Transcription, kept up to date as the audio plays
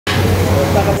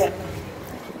So,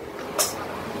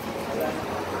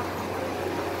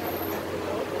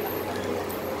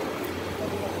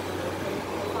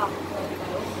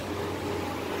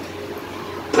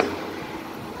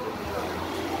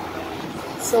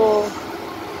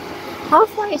 how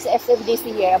far is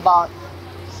SMDC here? About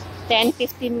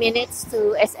 10-15 minutes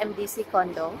to SMDC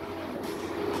condo.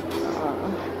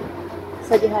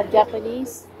 So they have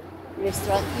Japanese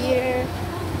restaurant here,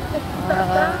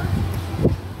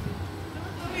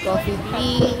 coffee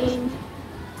bean.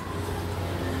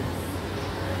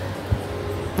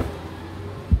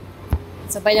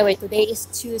 So by the way, today is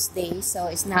Tuesday, so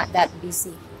it's not that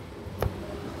busy.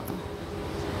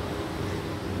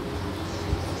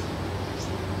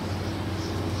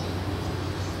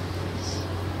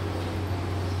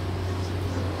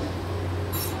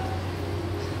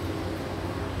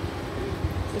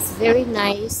 It's very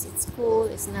nice, it's cool,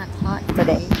 it's not hot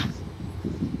today.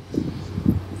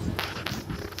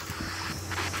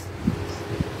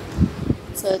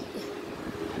 So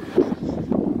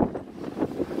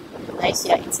nice,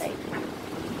 yeah, inside.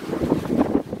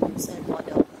 So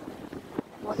model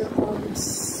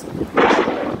homes.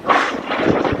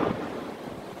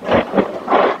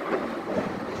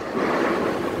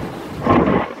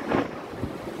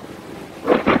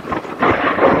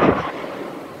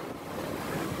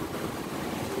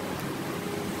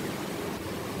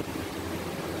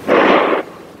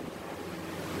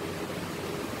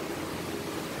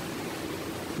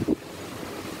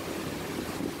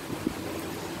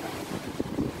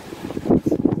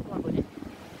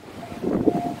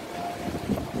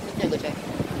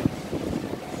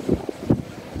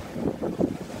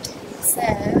 So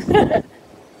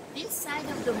this side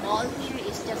of the mall here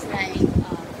is just like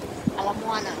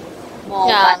Alamoana Mall,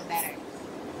 Yeah. but better.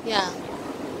 Yeah,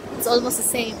 it's almost the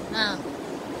same.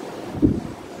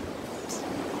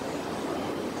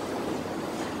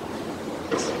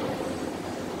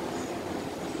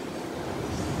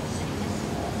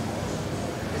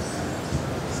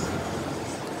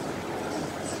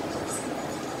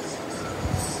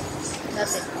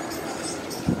 That's it.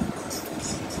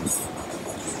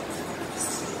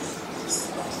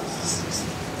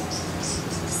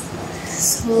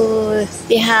 So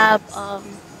they have a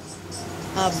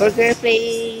burger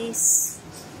place,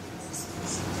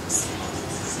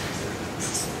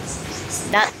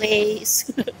 that place.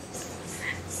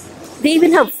 They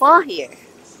even have pho here.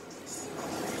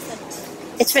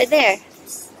 It's right there.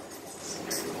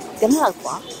 Ganahan pho?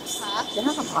 Ha?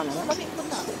 Ganahan pho na? Bakit ko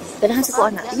na? Ganahan sa pho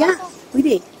na? Yeah,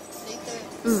 pwede. Later.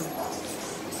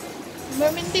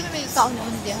 Pero hindi may kaon na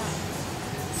hindi ha.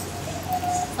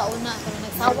 Kaon na, pero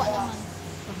nagsawa naman.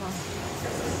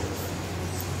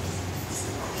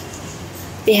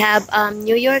 They have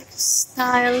New York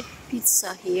style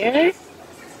pizza here.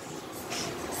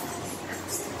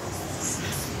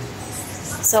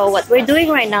 So what we're doing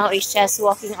right now is just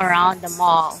walking around the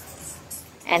mall,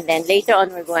 and then later on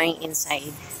we're going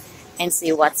inside and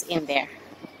see what's in there.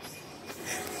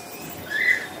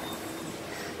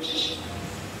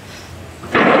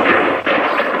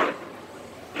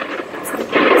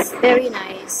 It's very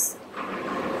nice.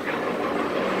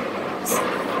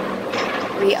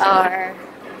 We are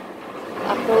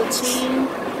approaching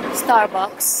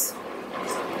Starbucks.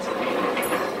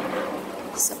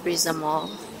 It's Abreeza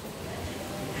Mall.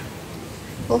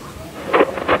 Oh.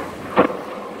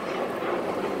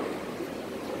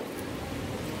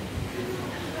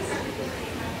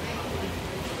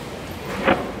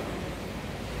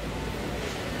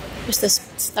 There's the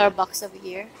Starbucks over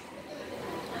here.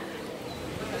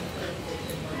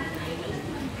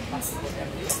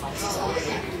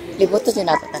 Libot to dyan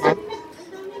nato tanan.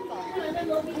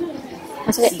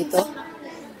 Masakit dito.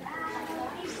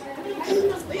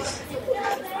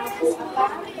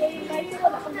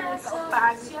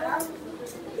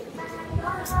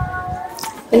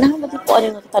 Kailangan ba dito ano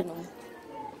yung natatanong?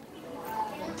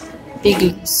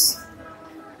 Piglings.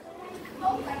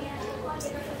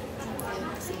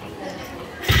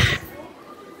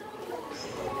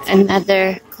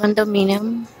 Another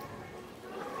condominium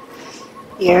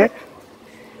here.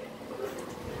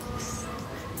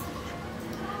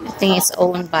 I think it's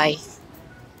owned by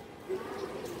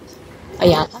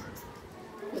Ayala.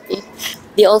 Okay.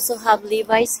 They also have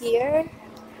Levi's here.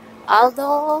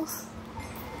 Aldo.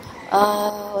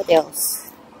 What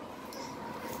else?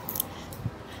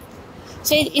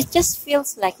 So it just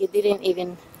feels like you didn't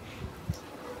even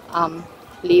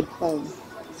leave home.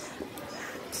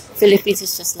 Philippines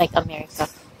is just like America.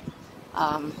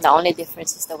 The only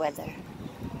difference is the weather.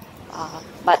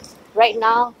 But right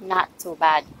now, not too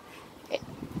bad.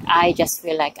 I just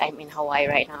feel like I'm in Hawaii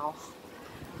right now.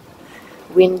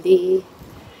 Windy,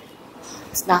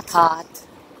 It's not hot.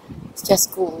 It's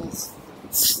just cool.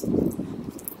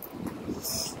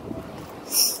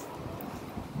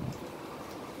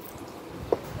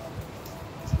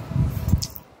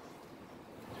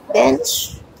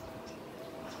 Bench.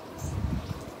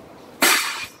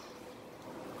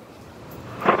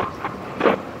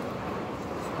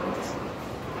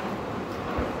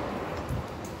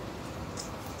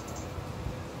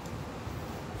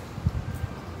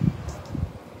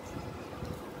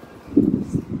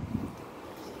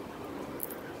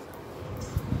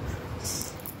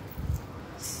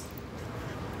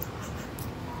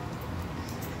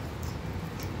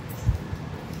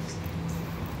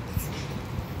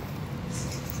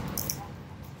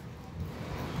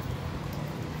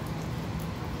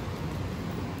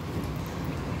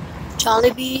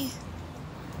 Jollibee.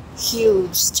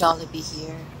 Huge Jollibee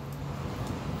here.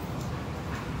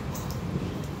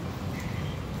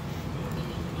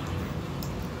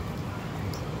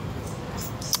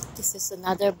 This is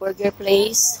another burger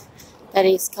place that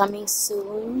is coming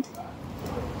soon.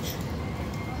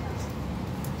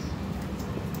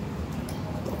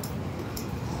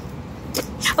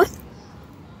 Oh.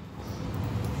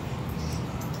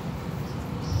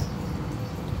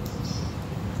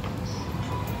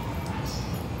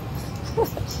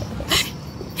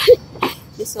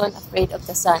 This one afraid of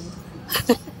the sun.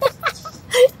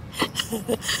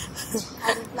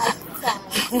 I don't like the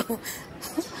sun.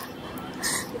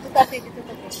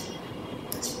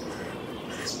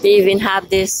 They even have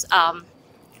this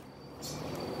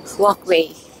walkway.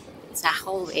 It's a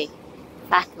hallway,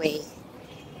 pathway.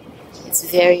 It's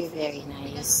very, very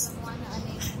nice.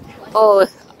 Oh,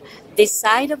 this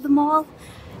side of the mall,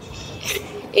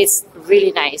 it's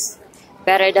really nice.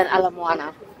 Better than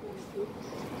Alamoana.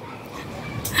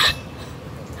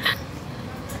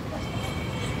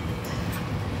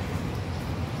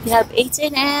 We have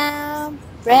H&M,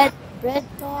 bread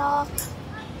talk.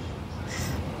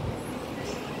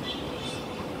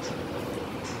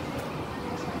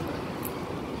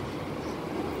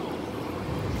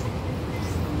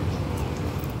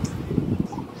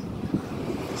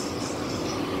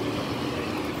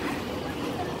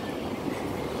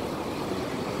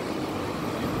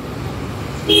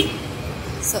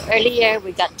 So earlier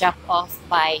we got dropped off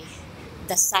by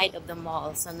the side of the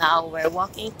mall. So now we're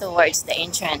walking towards the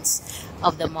entrance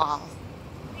of the mall.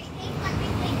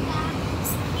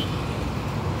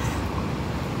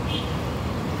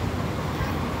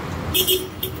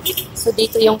 So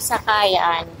dito yung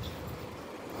sakayan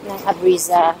ng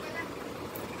Abreeza.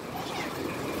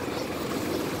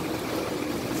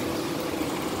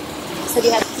 So we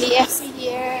have KFC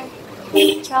here,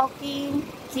 Chowking,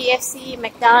 KFC,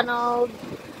 McDonald's.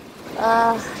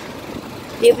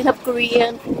 They even have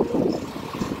Korean food.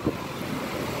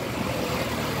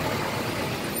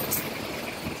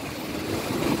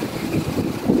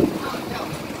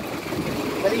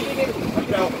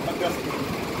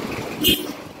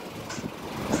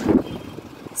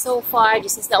 So far,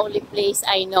 this is the only place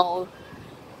I know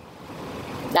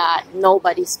that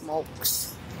nobody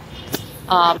smokes.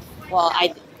 Well,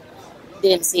 I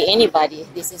didn't see anybody.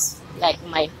 This is like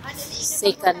my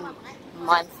second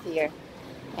month here,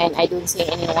 and I don't see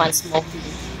anyone smoking.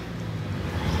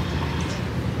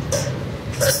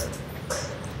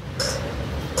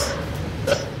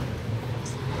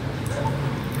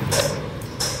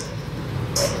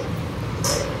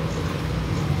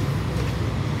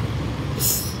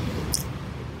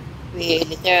 We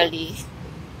literally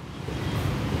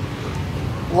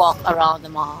walk around the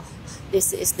mall.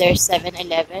 This is their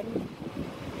 7-Eleven.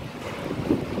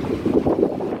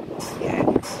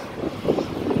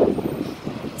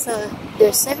 So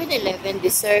their 7-Eleven, they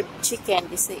serve chicken,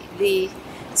 they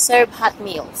serve hot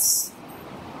meals.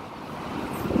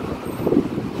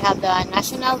 We have the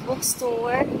National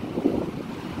Bookstore.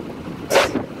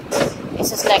 It's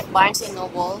just like Barnes and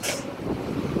Noble.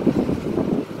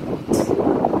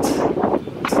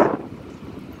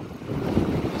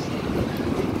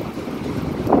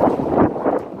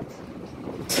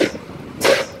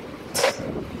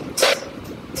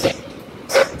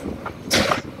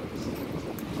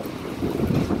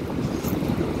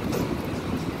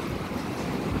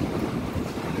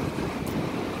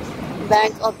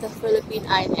 Bank of the Philippine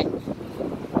Island.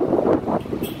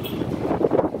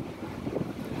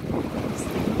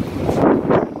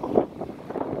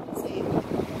 So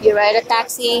if you ride a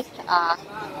taxi,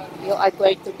 you are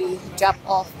going to be dropped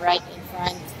off right in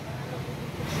front.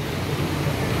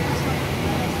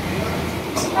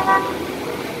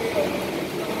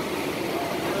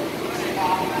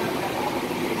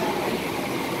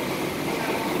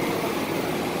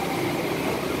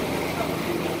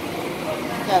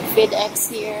 have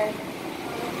FedEx here.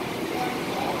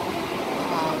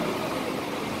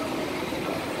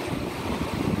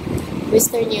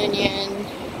 Western Union,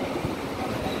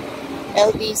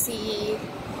 LBC,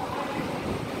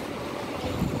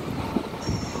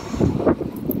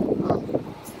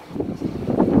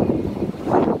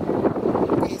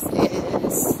 this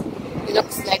is, it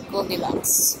looks like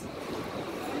Goldilocks.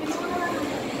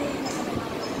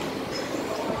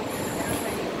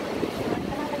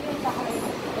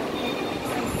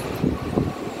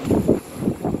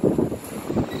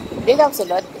 Dito ako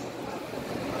sulod.